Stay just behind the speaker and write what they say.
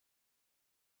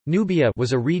Nubia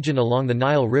was a region along the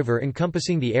Nile River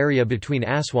encompassing the area between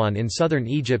Aswan in southern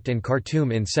Egypt and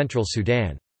Khartoum in central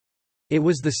Sudan. It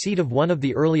was the seat of one of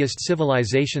the earliest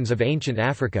civilizations of ancient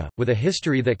Africa, with a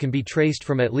history that can be traced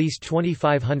from at least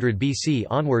 2500 BC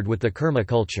onward with the Kerma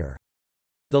culture.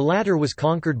 The latter was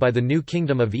conquered by the New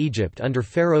Kingdom of Egypt under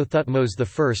Pharaoh Thutmose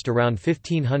I around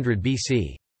 1500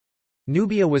 BC.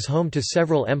 Nubia was home to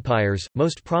several empires,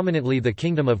 most prominently the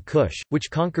Kingdom of Kush,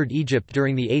 which conquered Egypt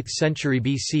during the 8th century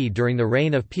BC during the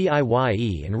reign of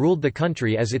Piye and ruled the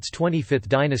country as its 25th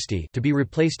dynasty, to be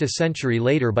replaced a century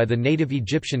later by the native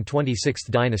Egyptian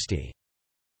 26th dynasty.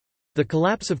 The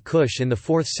collapse of Kush in the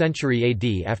 4th century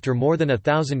AD after more than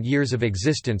 1,000 years of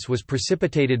existence was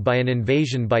precipitated by an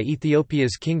invasion by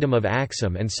Ethiopia's Kingdom of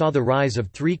Aksum and saw the rise of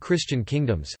three Christian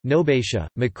kingdoms, Nobatia,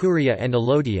 Makuria and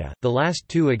Alodia, the last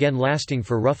two again lasting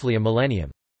for roughly a millennium.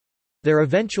 Their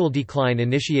eventual decline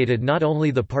initiated not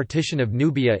only the partition of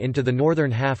Nubia into the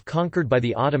northern half conquered by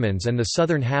the Ottomans and the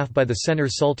southern half by the Sennar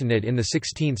Sultanate in the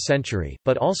 16th century,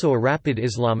 but also a rapid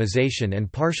Islamization and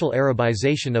partial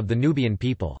Arabization of the Nubian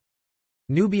people.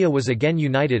 Nubia was again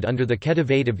united under the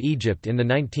Khedivate of Egypt in the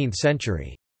 19th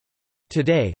century.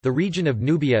 Today, the region of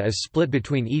Nubia is split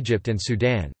between Egypt and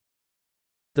Sudan.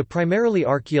 The primarily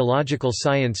archaeological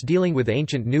science dealing with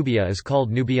ancient Nubia is called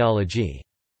Nubiology.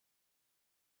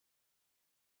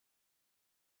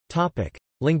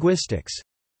 Linguistics.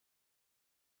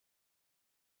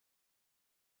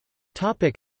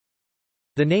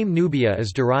 The name Nubia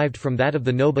is derived from that of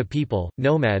the Noba people,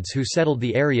 nomads who settled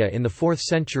the area in the 4th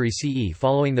century CE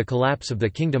following the collapse of the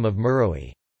Kingdom of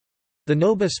Meroe. The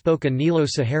Noba spoke a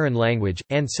Nilo-Saharan language,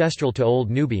 ancestral to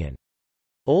Old Nubian.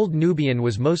 Old Nubian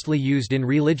was mostly used in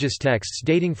religious texts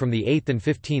dating from the 8th and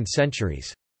 15th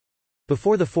centuries.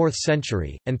 Before the 4th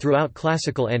century, and throughout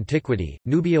classical antiquity,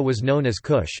 Nubia was known as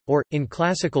Kush, or, in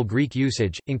classical Greek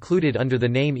usage, included under the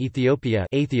name Ethiopia.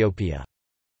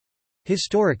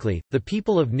 Historically, the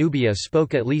people of Nubia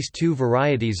spoke at least two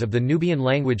varieties of the Nubian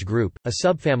language group, a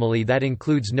subfamily that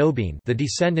includes Nobene, the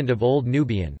descendant of Old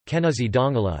Nubian, Kenuzi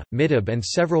Dongala, Midab and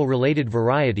several related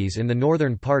varieties in the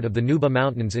northern part of the Nuba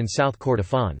Mountains in South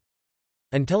Kordofan.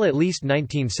 Until at least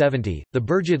 1970, the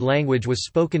Burjid language was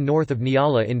spoken north of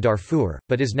Niala in Darfur,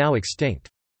 but is now extinct.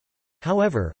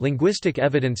 However, linguistic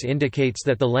evidence indicates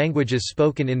that the languages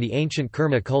spoken in the ancient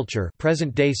Kerma culture,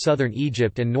 present-day southern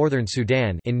Egypt and northern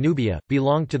Sudan in Nubia,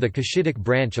 belong to the Cushitic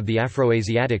branch of the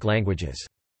Afroasiatic languages.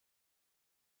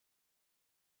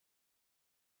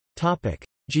 Topic: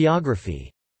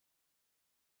 Geography.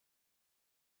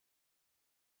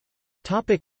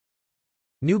 Topic: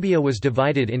 Nubia was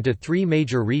divided into three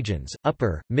major regions,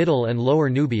 Upper, Middle and Lower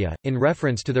Nubia, in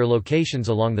reference to their locations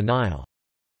along the Nile.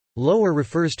 Lower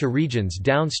refers to regions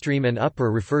downstream and upper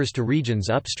refers to regions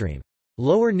upstream.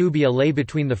 Lower Nubia lay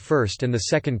between the first and the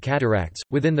second cataracts,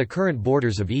 within the current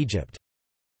borders of Egypt.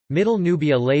 Middle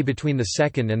Nubia lay between the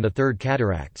second and the third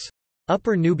cataracts.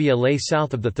 Upper Nubia lay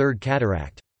south of the third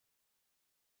cataract.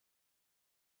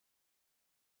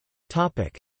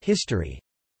 History.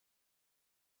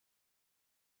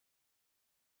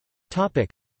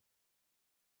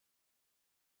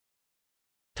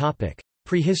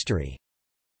 Prehistory.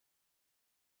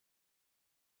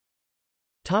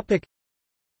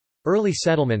 Early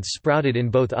settlements sprouted in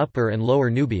both Upper and Lower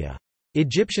Nubia.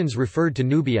 Egyptians referred to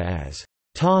Nubia as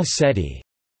Ta Seti,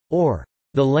 or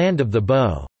the land of the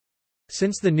bow,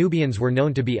 since the Nubians were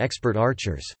known to be expert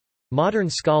archers. Modern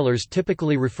scholars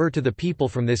typically refer to the people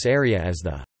from this area as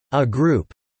the A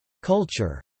group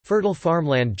culture. Fertile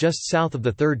farmland just south of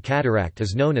the Third Cataract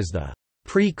is known as the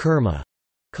Pre-Kerma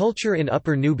culture in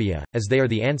Upper Nubia, as they are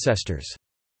the ancestors.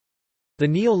 The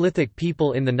Neolithic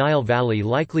people in the Nile Valley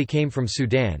likely came from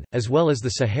Sudan, as well as the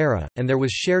Sahara, and there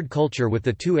was shared culture with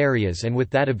the two areas and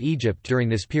with that of Egypt during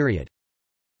this period.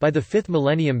 By the 5th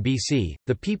millennium BC,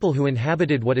 the people who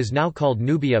inhabited what is now called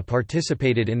Nubia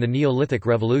participated in the Neolithic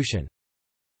Revolution.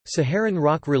 Saharan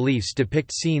rock reliefs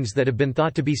depict scenes that have been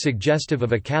thought to be suggestive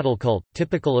of a cattle cult,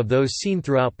 typical of those seen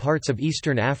throughout parts of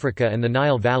eastern Africa and the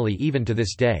Nile Valley even to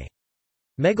this day.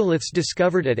 Megaliths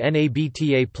discovered at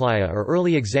Nabta Playa are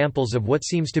early examples of what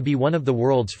seems to be one of the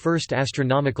world's first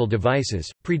astronomical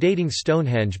devices, predating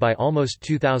Stonehenge by almost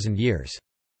 2,000 years.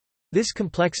 This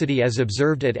complexity as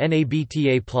observed at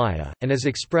Nabta Playa, and as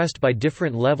expressed by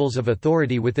different levels of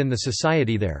authority within the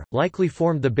society there, likely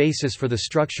formed the basis for the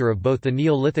structure of both the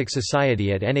Neolithic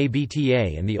society at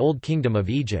Nabta and the Old Kingdom of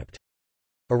Egypt.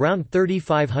 Around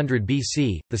 3500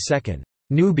 BC, the second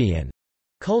Nubian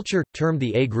culture, termed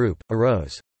the A group,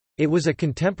 arose. It was a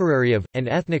contemporary of, and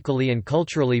ethnically and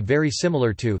culturally very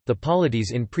similar to, the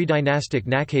polities in predynastic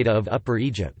Naqada of Upper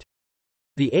Egypt.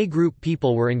 The A-group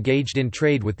people were engaged in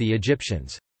trade with the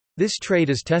Egyptians. This trade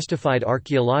is testified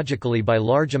archaeologically by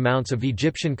large amounts of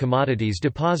Egyptian commodities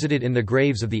deposited in the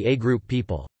graves of the A-group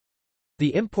people.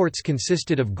 The imports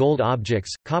consisted of gold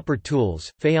objects, copper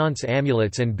tools, faience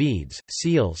amulets and beads,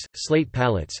 seals, slate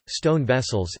palettes, stone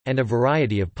vessels, and a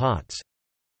variety of pots.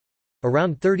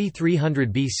 Around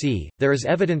 3300 BC, there is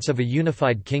evidence of a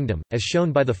unified kingdom, as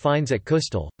shown by the finds at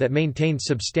Kustal, that maintained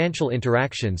substantial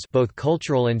interactions both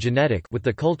cultural and genetic with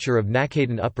the culture of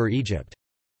Naqadan Upper Egypt.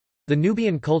 The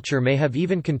Nubian culture may have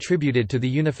even contributed to the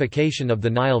unification of the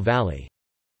Nile Valley.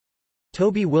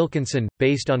 Toby Wilkinson,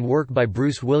 based on work by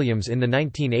Bruce Williams in the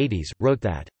 1980s, wrote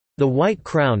that, "The white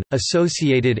crown,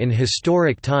 associated in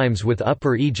historic times with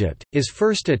Upper Egypt, is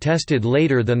first attested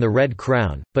later than the red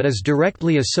crown, but is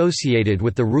directly associated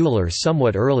with the ruler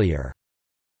somewhat earlier.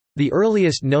 The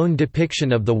earliest known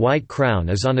depiction of the white crown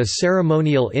is on a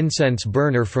ceremonial incense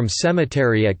burner from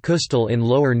cemetery at Kustal in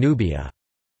Lower Nubia."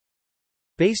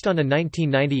 Based on a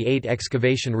 1998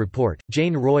 excavation report,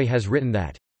 Jane Roy has written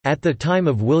that, "At the time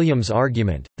of Williams'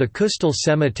 argument, the Kustal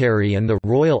Cemetery and the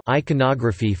royal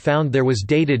iconography found there was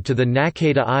dated to the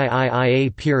Naqada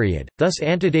Iiia period, thus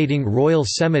antedating royal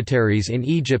cemeteries in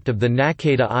Egypt of the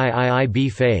Naqada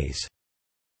Iiib phase.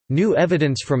 New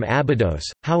evidence from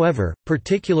Abydos, however,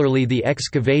 particularly the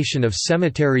excavation of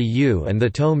Cemetery U and the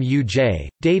tomb Uj,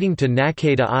 dating to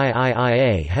Naqada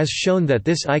Iiia, has shown that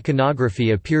this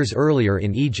iconography appears earlier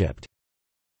in Egypt."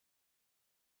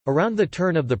 Around the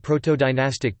turn of the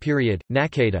Proto-dynastic period,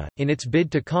 Naqada, in its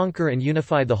bid to conquer and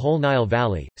unify the whole Nile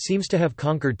Valley, seems to have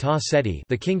conquered Ta Seti,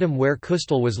 the kingdom where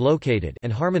Kustal was located,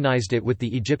 and harmonized it with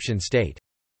the Egyptian state.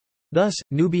 Thus,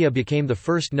 Nubia became the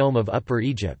first nome of Upper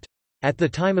Egypt. At the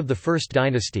time of the First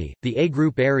Dynasty, the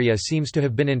A-group area seems to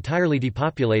have been entirely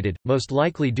depopulated, most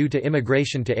likely due to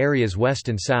immigration to areas west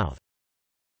and south.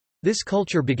 This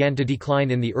culture began to decline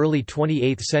in the early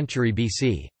 28th century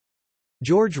BC.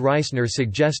 George Reisner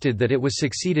suggested that it was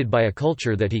succeeded by a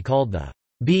culture that he called the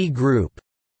B group,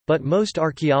 but most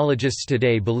archaeologists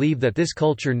today believe that this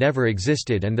culture never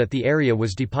existed and that the area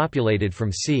was depopulated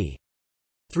from c.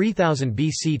 3000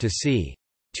 BC to c.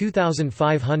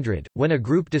 2500, when a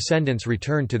group descendants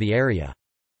returned to the area.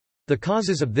 The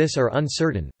causes of this are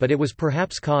uncertain, but it was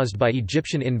perhaps caused by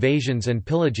Egyptian invasions and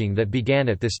pillaging that began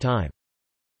at this time.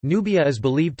 Nubia is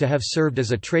believed to have served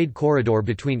as a trade corridor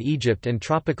between Egypt and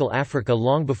tropical Africa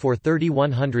long before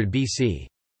 3100 BC.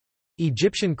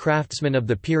 Egyptian craftsmen of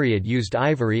the period used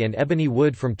ivory and ebony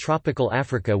wood from tropical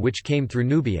Africa which came through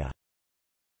Nubia.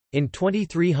 In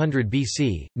 2300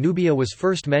 BC, Nubia was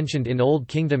first mentioned in Old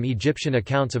Kingdom Egyptian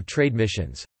accounts of trade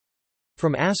missions.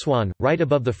 From Aswan, right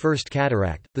above the First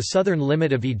Cataract, the southern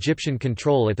limit of Egyptian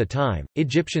control at the time,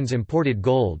 Egyptians imported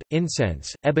gold,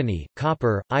 incense, ebony,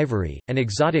 copper, ivory, and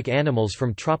exotic animals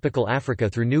from tropical Africa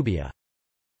through Nubia.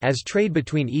 As trade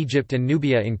between Egypt and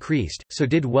Nubia increased, so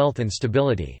did wealth and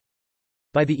stability.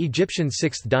 By the Egyptian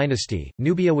 6th dynasty,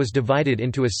 Nubia was divided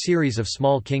into a series of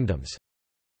small kingdoms.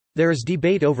 There is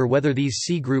debate over whether these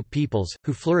C-group peoples,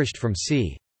 who flourished from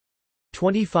c.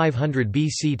 2500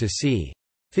 BC to c.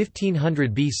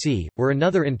 1500 BC, were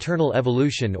another internal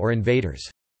evolution or invaders.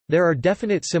 There are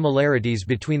definite similarities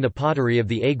between the pottery of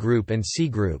the A group and C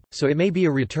group, so it may be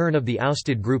a return of the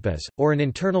ousted group as, or an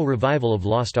internal revival of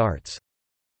lost arts.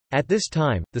 At this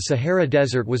time, the Sahara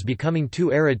Desert was becoming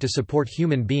too arid to support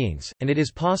human beings, and it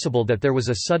is possible that there was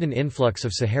a sudden influx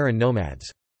of Saharan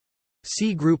nomads.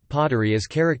 C-group pottery is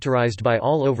characterized by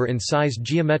all-over incised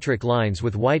geometric lines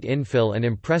with white infill and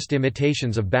impressed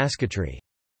imitations of basketry.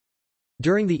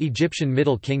 During the Egyptian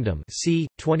Middle Kingdom c.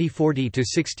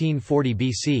 2040–1640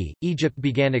 BC, Egypt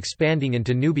began expanding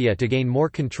into Nubia to gain more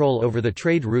control over the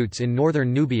trade routes in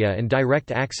northern Nubia and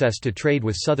direct access to trade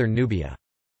with southern Nubia.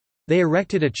 They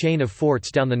erected a chain of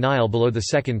forts down the Nile below the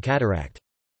Second Cataract.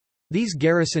 These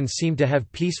garrisons seemed to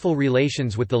have peaceful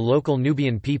relations with the local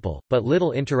Nubian people, but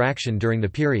little interaction during the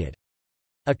period.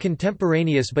 A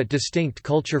contemporaneous but distinct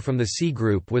culture from the C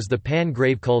group was the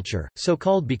Pan-grave culture, so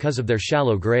called because of their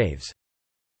shallow graves.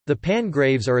 The Pan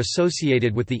graves are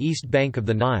associated with the east bank of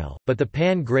the Nile, but the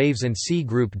Pan graves and C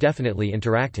group definitely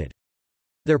interacted.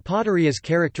 Their pottery is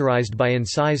characterized by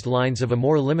incised lines of a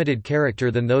more limited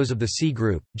character than those of the C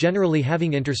group, generally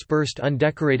having interspersed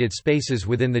undecorated spaces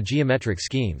within the geometric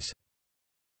schemes.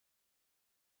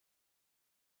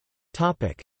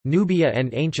 Nubia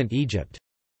and ancient Egypt.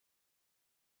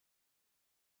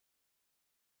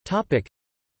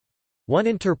 One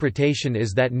interpretation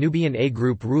is that Nubian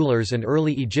A-group rulers and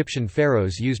early Egyptian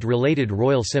pharaohs used related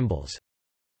royal symbols.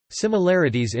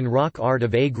 Similarities in rock art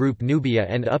of A-group Nubia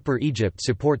and Upper Egypt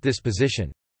support this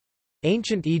position.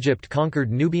 Ancient Egypt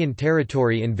conquered Nubian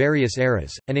territory in various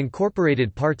eras, and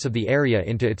incorporated parts of the area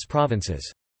into its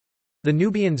provinces. The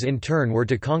Nubians in turn were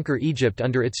to conquer Egypt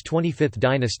under its 25th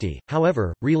dynasty.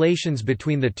 However, relations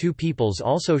between the two peoples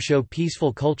also show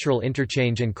peaceful cultural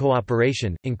interchange and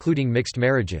cooperation, including mixed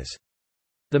marriages.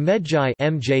 The Medjay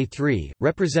MJ3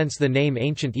 represents the name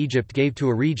ancient Egypt gave to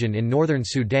a region in northern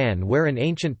Sudan where an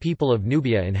ancient people of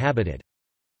Nubia inhabited.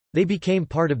 They became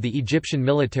part of the Egyptian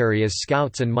military as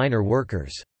scouts and minor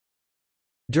workers.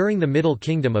 During the Middle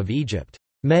Kingdom of Egypt,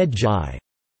 Medjay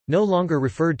no longer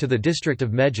referred to the district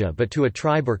of Medja but to a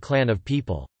tribe or clan of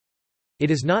people.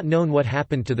 It is not known what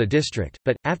happened to the district,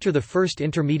 but, after the first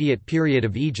intermediate period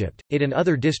of Egypt, it and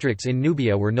other districts in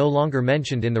Nubia were no longer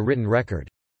mentioned in the written record.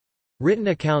 Written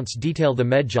accounts detail the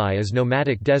Medjay as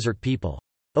nomadic desert people.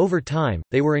 Over time,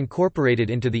 they were incorporated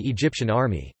into the Egyptian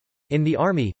army. In the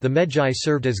army, the Medjay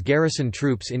served as garrison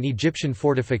troops in Egyptian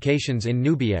fortifications in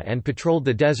Nubia and patrolled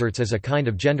the deserts as a kind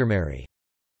of gendarmerie.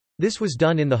 This was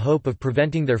done in the hope of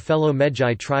preventing their fellow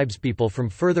Medjay tribespeople from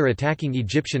further attacking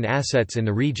Egyptian assets in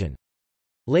the region.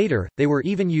 Later, they were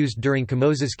even used during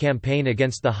Kamos's campaign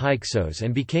against the Hyksos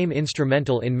and became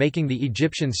instrumental in making the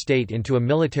Egyptian state into a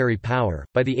military power.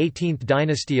 By the 18th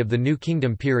dynasty of the New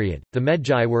Kingdom period, the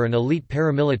Medjay were an elite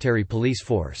paramilitary police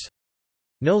force.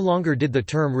 No longer did the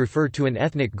term refer to an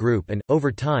ethnic group and,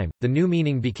 over time, the new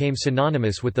meaning became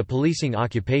synonymous with the policing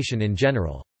occupation in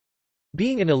general.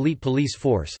 Being an elite police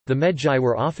force, the Medjay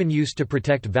were often used to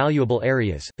protect valuable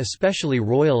areas, especially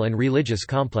royal and religious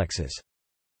complexes.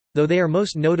 Though they are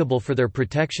most notable for their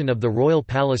protection of the royal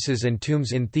palaces and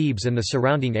tombs in Thebes and the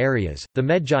surrounding areas, the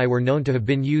Medjay were known to have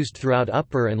been used throughout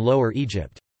Upper and Lower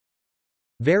Egypt.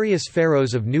 Various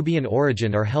pharaohs of Nubian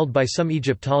origin are held by some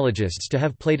Egyptologists to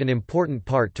have played an important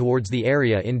part towards the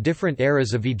area in different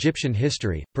eras of Egyptian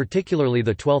history, particularly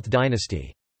the 12th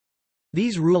dynasty.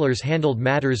 These rulers handled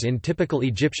matters in typical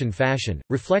Egyptian fashion,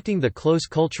 reflecting the close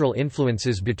cultural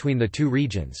influences between the two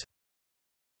regions.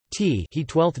 He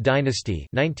 12th dynasty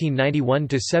 1991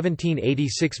 to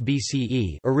 1786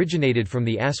 BCE originated from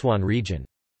the Aswan region.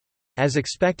 As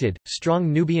expected,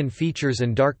 strong Nubian features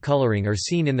and dark coloring are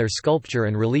seen in their sculpture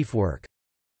and relief work.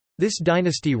 This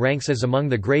dynasty ranks as among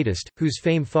the greatest, whose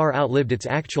fame far outlived its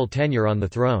actual tenure on the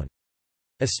throne.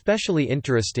 Especially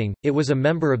interesting, it was a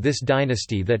member of this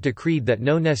dynasty that decreed that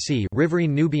no Nesi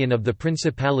riverine Nubian of the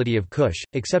Principality of Kush,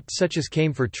 except such as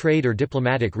came for trade or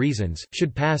diplomatic reasons,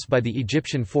 should pass by the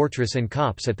Egyptian fortress and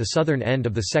copse at the southern end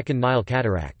of the Second Nile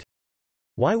Cataract.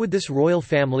 Why would this royal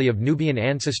family of Nubian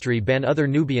ancestry ban other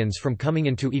Nubians from coming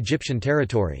into Egyptian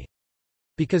territory?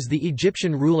 Because the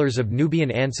Egyptian rulers of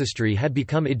Nubian ancestry had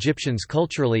become Egyptians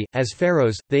culturally, as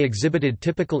pharaohs, they exhibited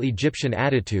typical Egyptian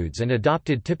attitudes and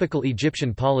adopted typical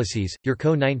Egyptian policies. Yurko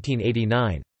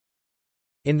 1989.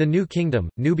 In the New Kingdom,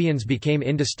 Nubians became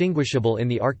indistinguishable in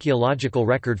the archaeological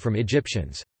record from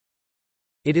Egyptians.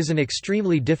 It is an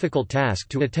extremely difficult task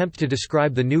to attempt to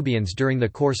describe the Nubians during the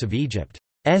course of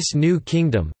Egypt's New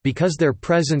Kingdom, because their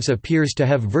presence appears to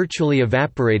have virtually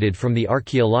evaporated from the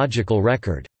archaeological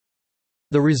record.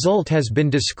 The result has been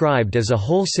described as a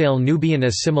wholesale Nubian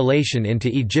assimilation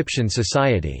into Egyptian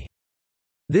society.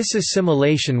 This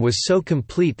assimilation was so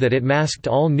complete that it masked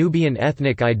all Nubian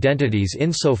ethnic identities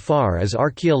insofar as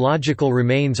archaeological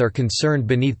remains are concerned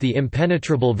beneath the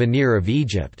impenetrable veneer of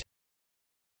Egypt's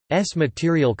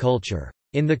material culture.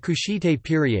 In the Kushite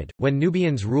period, when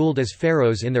Nubians ruled as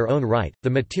pharaohs in their own right, the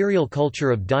material culture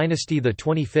of dynasty the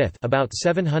 25th about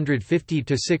 750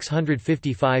 to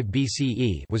 655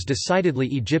 BCE was decidedly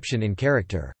Egyptian in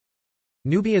character.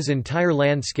 Nubia's entire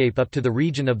landscape up to the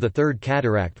region of the Third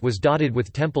Cataract was dotted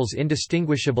with temples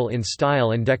indistinguishable in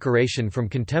style and decoration from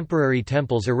contemporary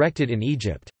temples erected in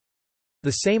Egypt.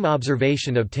 The same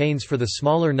observation obtains for the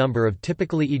smaller number of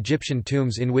typically Egyptian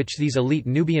tombs in which these elite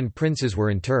Nubian princes were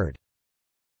interred.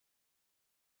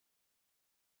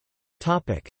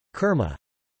 Kerma.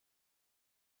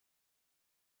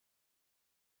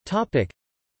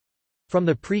 From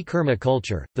the pre-Kerma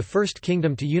culture, the first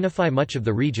kingdom to unify much of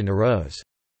the region arose.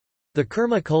 The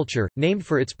Kerma culture, named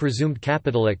for its presumed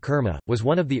capital at Kerma, was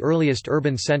one of the earliest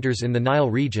urban centers in the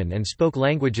Nile region and spoke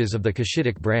languages of the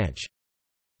Cushitic branch.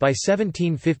 By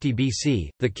 1750 BC,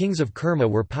 the kings of Kerma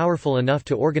were powerful enough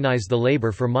to organize the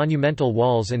labor for monumental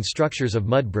walls and structures of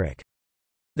mud brick.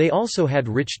 They also had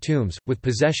rich tombs, with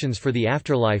possessions for the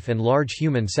afterlife and large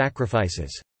human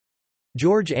sacrifices.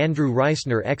 George Andrew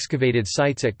Reisner excavated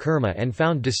sites at Kerma and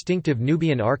found distinctive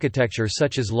Nubian architecture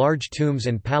such as large tombs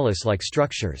and palace-like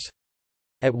structures.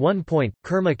 At one point,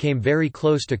 Kerma came very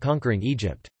close to conquering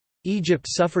Egypt. Egypt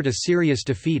suffered a serious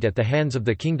defeat at the hands of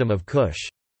the Kingdom of Kush.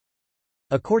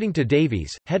 According to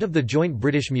Davies, head of the Joint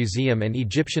British Museum and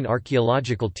Egyptian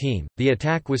Archaeological Team, the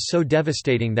attack was so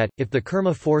devastating that, if the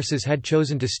Kerma forces had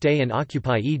chosen to stay and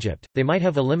occupy Egypt, they might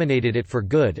have eliminated it for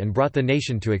good and brought the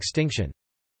nation to extinction.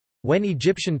 When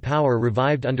Egyptian power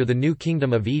revived under the new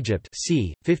Kingdom of Egypt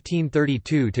c.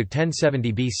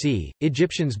 1532–1070 BC,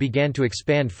 Egyptians began to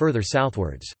expand further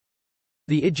southwards.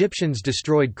 The Egyptians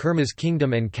destroyed Kerma's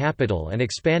kingdom and capital and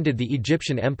expanded the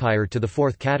Egyptian Empire to the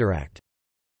Fourth Cataract.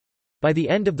 By the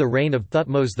end of the reign of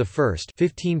Thutmose I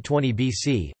 1520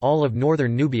 BC, all of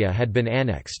northern Nubia had been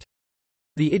annexed.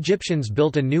 The Egyptians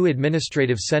built a new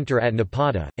administrative center at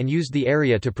Napata, and used the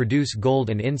area to produce gold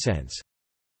and incense.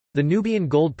 The Nubian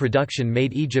gold production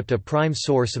made Egypt a prime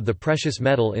source of the precious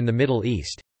metal in the Middle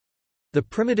East. The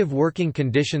primitive working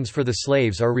conditions for the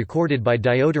slaves are recorded by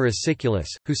Diodorus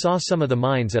Siculus, who saw some of the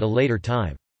mines at a later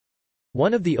time.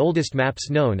 One of the oldest maps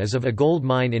known is of a gold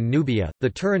mine in Nubia, the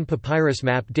Turin papyrus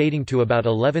map dating to about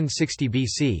 1160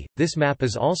 BC. This map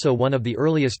is also one of the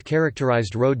earliest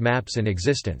characterized road maps in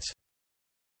existence.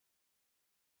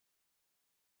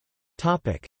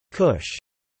 Kush.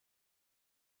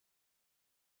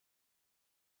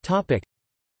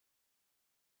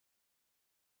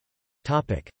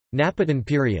 Napatan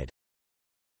period.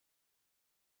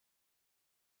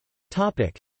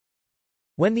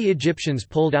 When the Egyptians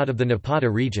pulled out of the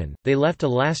Napata region, they left a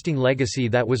lasting legacy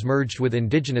that was merged with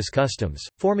indigenous customs,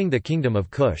 forming the Kingdom of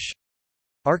Kush.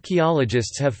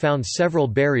 Archaeologists have found several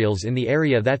burials in the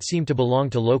area that seem to belong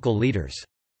to local leaders.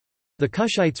 The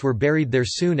Kushites were buried there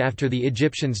soon after the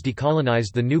Egyptians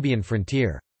decolonized the Nubian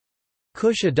frontier.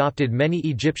 Kush adopted many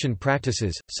Egyptian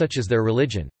practices, such as their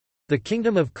religion. The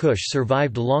kingdom of Kush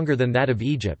survived longer than that of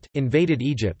Egypt, invaded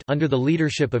Egypt under the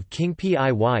leadership of King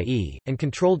Piye, and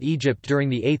controlled Egypt during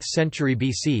the 8th century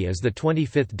BC as the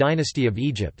 25th dynasty of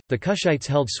Egypt. The Kushites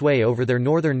held sway over their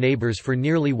northern neighbors for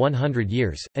nearly 100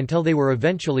 years, until they were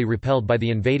eventually repelled by the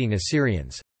invading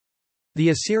Assyrians. The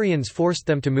Assyrians forced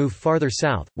them to move farther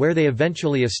south, where they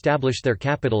eventually established their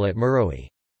capital at Meroe.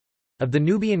 Of the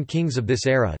Nubian kings of this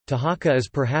era, Taharqa is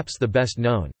perhaps the best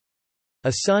known.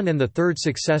 A son and the third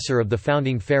successor of the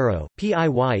founding pharaoh,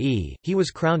 Piye, he was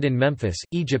crowned in Memphis,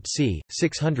 Egypt c.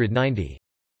 690.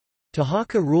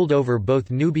 Taharqa ruled over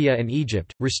both Nubia and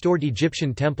Egypt, restored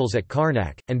Egyptian temples at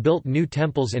Karnak, and built new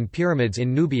temples and pyramids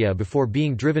in Nubia before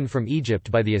being driven from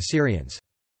Egypt by the Assyrians.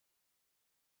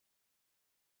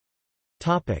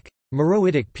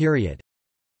 Meroitic period.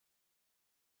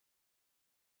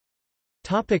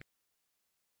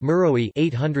 Meroe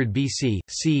 800 BC,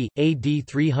 c. AD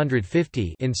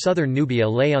 350 in southern Nubia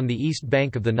lay on the east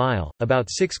bank of the Nile,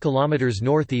 about 6 km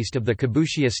northeast of the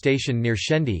Kabushia station near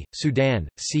Shendi, Sudan,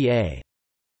 ca.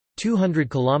 200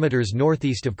 km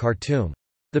northeast of Khartoum.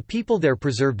 The people there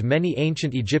preserved many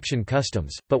ancient Egyptian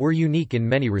customs, but were unique in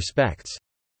many respects.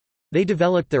 They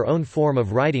developed their own form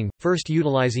of writing, first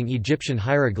utilizing Egyptian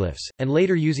hieroglyphs, and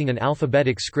later using an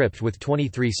alphabetic script with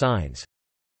 23 signs.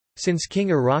 Since King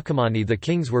Urakamani, the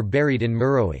kings were buried in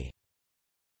Meroe.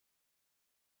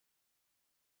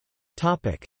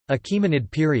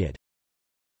 Achaemenid period.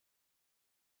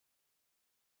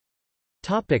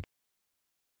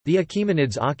 The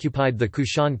Achaemenids occupied the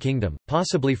Kushan kingdom,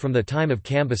 possibly from the time of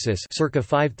Cambyses circa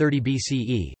 530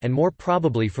 BCE, and more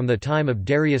probably from the time of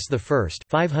Darius I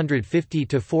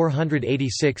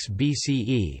 550–486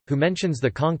 BCE, who mentions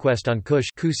the conquest on Kush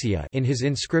in his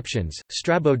inscriptions.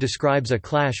 Strabo describes a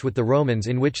clash with the Romans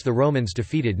in which the Romans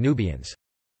defeated Nubians.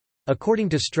 According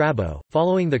to Strabo,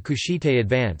 following the Kushite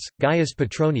advance, Gaius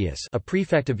Petronius, a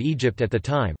prefect of Egypt at the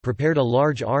time, prepared a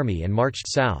large army and marched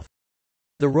south.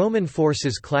 The Roman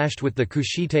forces clashed with the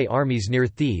Kushite armies near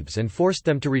Thebes and forced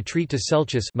them to retreat to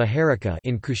Selchis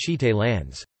in Kushite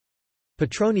lands.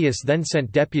 Petronius then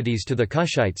sent deputies to the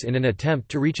Kushites in an attempt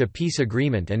to reach a peace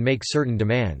agreement and make certain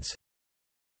demands.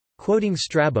 Quoting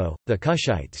Strabo, the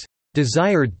Kushites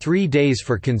desired 3 days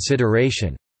for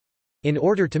consideration in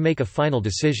order to make a final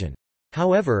decision.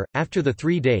 However, after the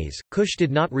 3 days, Kush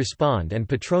did not respond and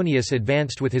Petronius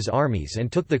advanced with his armies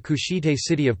and took the Kushite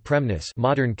city of Premnis,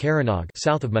 modern Karanog,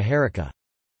 south of Maharika.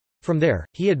 From there,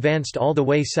 he advanced all the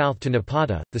way south to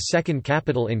Napata, the second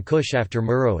capital in Kush after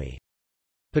Meroe.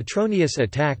 Petronius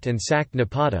attacked and sacked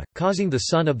Napata, causing the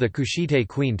son of the Kushite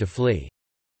queen to flee.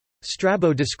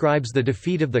 Strabo describes the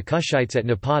defeat of the Kushites at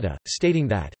Napata, stating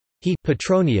that he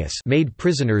Petronius made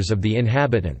prisoners of the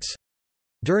inhabitants.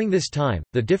 During this time,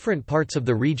 the different parts of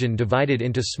the region divided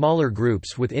into smaller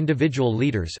groups with individual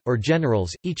leaders, or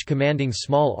generals, each commanding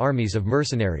small armies of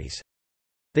mercenaries.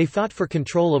 They fought for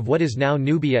control of what is now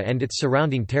Nubia and its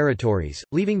surrounding territories,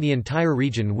 leaving the entire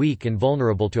region weak and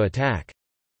vulnerable to attack.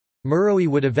 Meroe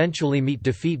would eventually meet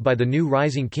defeat by the new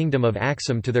rising kingdom of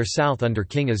Axum to their south under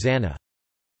King Ezana.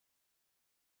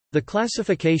 The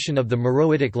classification of the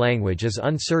Meroitic language is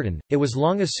uncertain. It was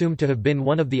long assumed to have been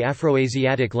one of the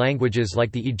Afroasiatic languages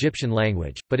like the Egyptian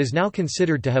language, but is now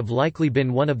considered to have likely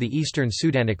been one of the Eastern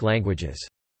Sudanic languages.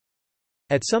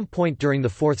 At some point during the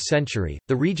 4th century,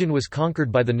 the region was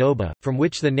conquered by the Noba, from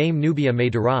which the name Nubia may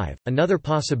derive. Another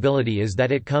possibility is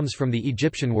that it comes from the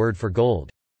Egyptian word for gold.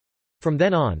 From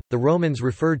then on, the Romans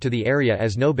referred to the area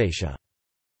as Nobatia.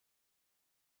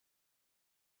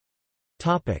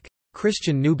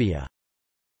 Christian Nubia.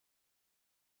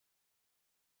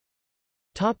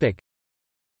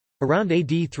 Around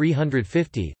AD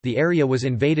 350, the area was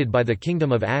invaded by the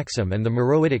kingdom of Axum and the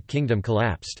Meroitic kingdom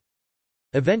collapsed.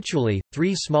 Eventually,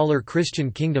 3 smaller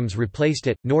Christian kingdoms replaced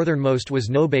it. Northernmost was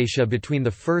Nobatia between the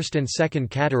first and second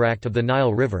cataract of the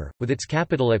Nile River, with its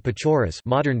capital at Pachoras,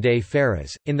 modern-day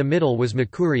Faras. In the middle was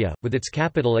Makuria, with its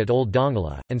capital at Old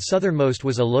Dongola, and southernmost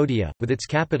was Alodia, with its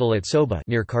capital at Soba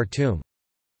near Khartoum.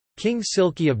 King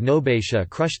Silki of Nobatia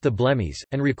crushed the Blemmyes,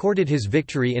 and recorded his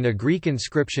victory in a Greek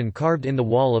inscription carved in the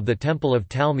wall of the Temple of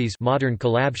Talmis, modern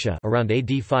Kalabsha, around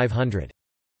AD 500.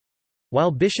 While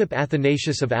Bishop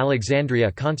Athanasius of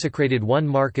Alexandria consecrated one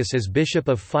Marcus as bishop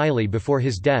of Philae before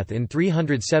his death in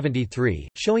 373,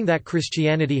 showing that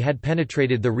Christianity had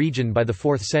penetrated the region by the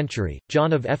 4th century,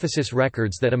 John of Ephesus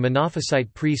records that a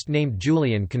Monophysite priest named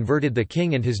Julian converted the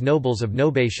king and his nobles of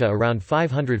Nobatia around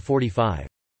 545.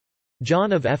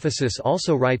 John of Ephesus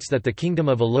also writes that the kingdom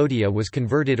of Alodia was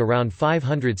converted around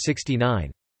 569.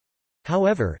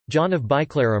 However, John of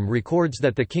Byclarum records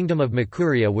that the kingdom of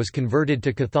Makuria was converted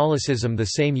to Catholicism the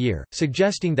same year,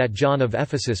 suggesting that John of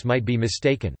Ephesus might be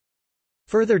mistaken.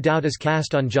 Further doubt is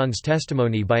cast on John's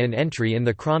testimony by an entry in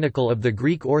the Chronicle of the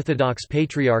Greek Orthodox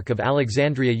Patriarch of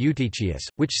Alexandria Eutychius,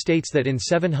 which states that in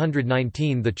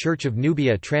 719 the Church of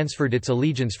Nubia transferred its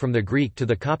allegiance from the Greek to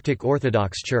the Coptic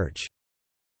Orthodox Church.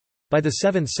 By the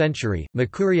 7th century,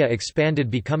 Makuria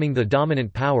expanded, becoming the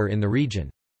dominant power in the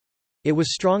region. It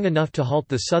was strong enough to halt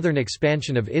the southern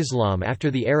expansion of Islam after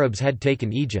the Arabs had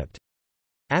taken Egypt.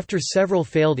 After several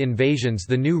failed invasions,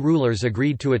 the new rulers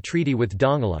agreed to a treaty with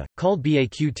Dongola, called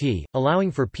Baqt, allowing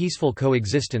for peaceful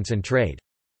coexistence and trade.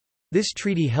 This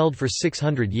treaty held for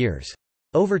 600 years.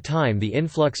 Over time, the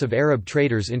influx of Arab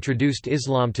traders introduced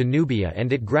Islam to Nubia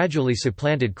and it gradually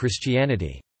supplanted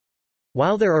Christianity.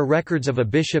 While there are records of a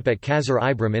bishop at Khazar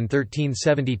Ibram in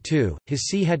 1372, his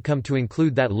see had come to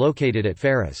include that located at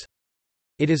Faras.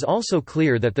 It is also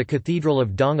clear that the Cathedral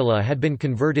of Dongola had been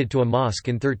converted to a mosque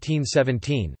in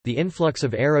 1317. The influx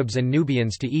of Arabs and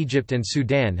Nubians to Egypt and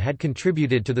Sudan had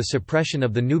contributed to the suppression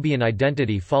of the Nubian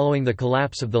identity following the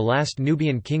collapse of the last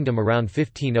Nubian kingdom around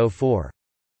 1504.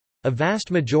 A vast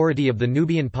majority of the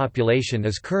Nubian population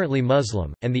is currently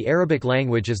Muslim, and the Arabic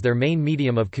language is their main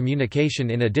medium of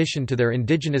communication in addition to their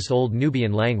indigenous Old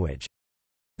Nubian language.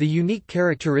 The unique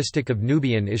characteristic of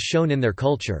Nubian is shown in their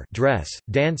culture, dress,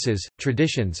 dances,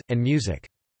 traditions, and music.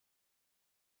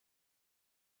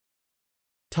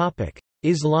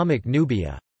 Islamic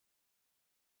Nubia.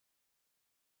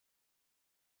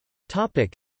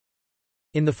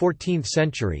 In the 14th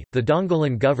century, the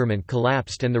Dongolan government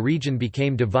collapsed and the region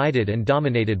became divided and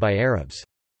dominated by Arabs.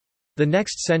 The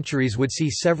next centuries would see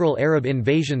several Arab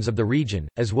invasions of the region,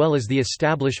 as well as the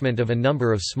establishment of a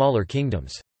number of smaller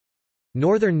kingdoms.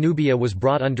 Northern Nubia was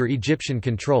brought under Egyptian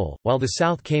control, while the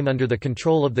south came under the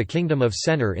control of the Kingdom of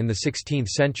Sennar in the 16th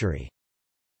century.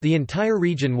 The entire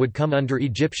region would come under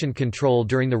Egyptian control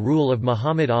during the rule of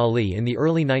Muhammad Ali in the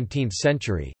early 19th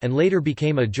century, and later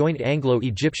became a joint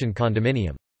Anglo-Egyptian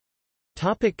condominium.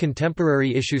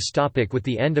 Contemporary issues. With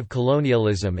the end of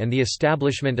colonialism and the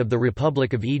establishment of the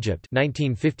Republic of Egypt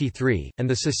 1953, and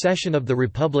the secession of the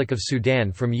Republic of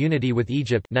Sudan from unity with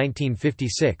Egypt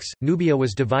 1956, Nubia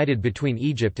was divided between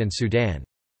Egypt and Sudan.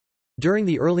 During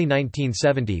the early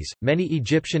 1970s, many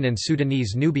Egyptian and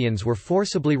Sudanese Nubians were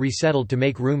forcibly resettled to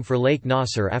make room for Lake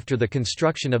Nasser after the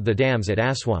construction of the dams at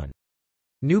Aswan.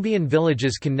 Nubian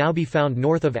villages can now be found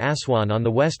north of Aswan on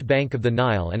the west bank of the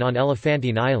Nile and on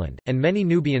Elephantine Island, and many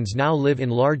Nubians now live in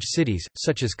large cities,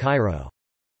 such as Cairo.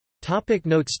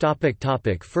 Notes.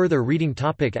 Further reading.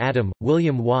 Adam,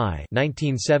 William Y.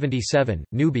 1977,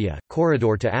 Nubia,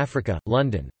 Corridor to Africa,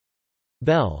 London.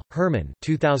 Bell, Herman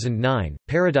 2009,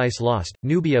 Paradise Lost,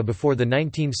 Nubia before the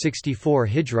 1964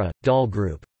 Hijra, Dahl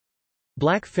Group.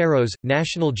 Black Pharaohs,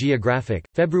 National Geographic,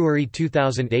 February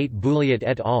 2008. Bouliat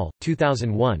et al.,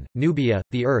 2001, Nubia,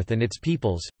 The Earth and Its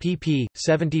Peoples, pp.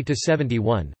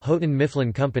 70–71, Houghton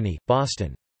Mifflin Company,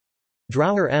 Boston.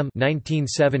 Drower M.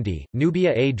 1970,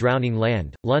 Nubia, A Drowning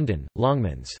Land, London,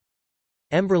 Longmans.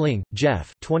 Emberling,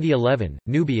 Jeff 2011,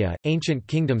 Nubia, Ancient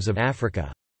Kingdoms of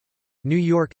Africa. New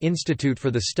York, Institute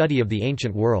for the Study of the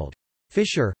Ancient World.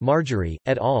 Fisher, Marjorie,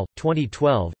 et al.,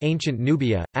 2012, Ancient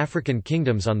Nubia, African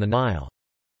Kingdoms on the Nile.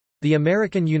 The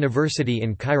American University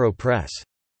in Cairo Press.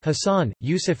 Hassan,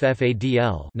 Yusuf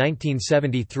Fadl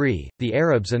 1973, The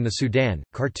Arabs and the Sudan,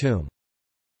 Khartoum.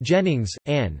 Jennings,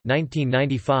 Anne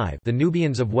 1995, The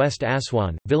Nubians of West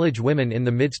Aswan, Village Women in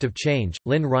the Midst of Change,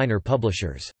 Lynn Reiner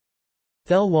Publishers.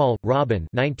 Thelwall, Robin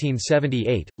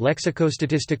 1978,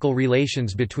 Lexicostatistical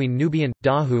Relations between Nubian,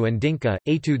 Dahu and Dinka,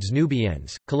 Études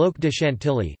Nubiennes, Colloque de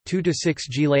Chantilly,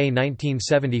 2–6 Gillet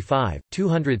 1975,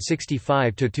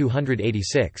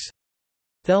 265–286.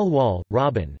 Thelwall,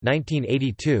 Robin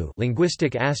 1982,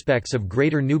 Linguistic Aspects of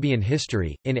Greater Nubian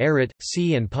History, in Erit,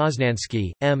 C. and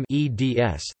Poznansky, M.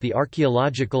 eds, The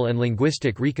Archaeological and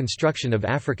Linguistic Reconstruction of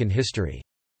African History.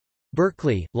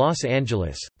 Berkeley, Los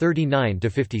Angeles,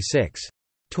 39–56.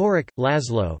 Torok,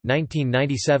 Laszlo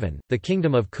 1997, The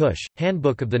Kingdom of Kush,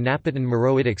 Handbook of the Napatan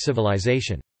Meroitic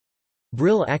Civilization.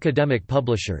 Brill Academic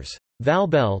Publishers.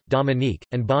 Valbel, Dominique,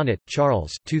 and Bonnet,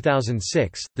 Charles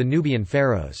 2006, The Nubian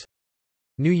Pharaohs.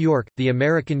 New York, The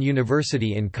American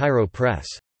University in Cairo Press.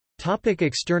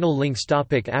 External links.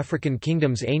 African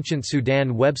Kingdoms. Ancient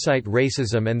Sudan website.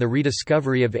 Racism and the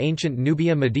Rediscovery of Ancient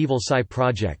Nubia. Medieval Psi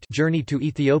Project, Journey to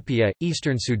Ethiopia,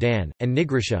 Eastern Sudan, and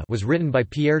Nigritia was written by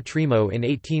Pierre Trimo in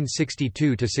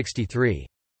 1862–63.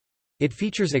 It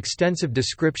features extensive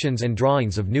descriptions and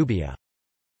drawings of Nubia.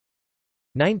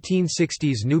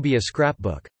 1960s Nubia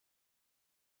scrapbook.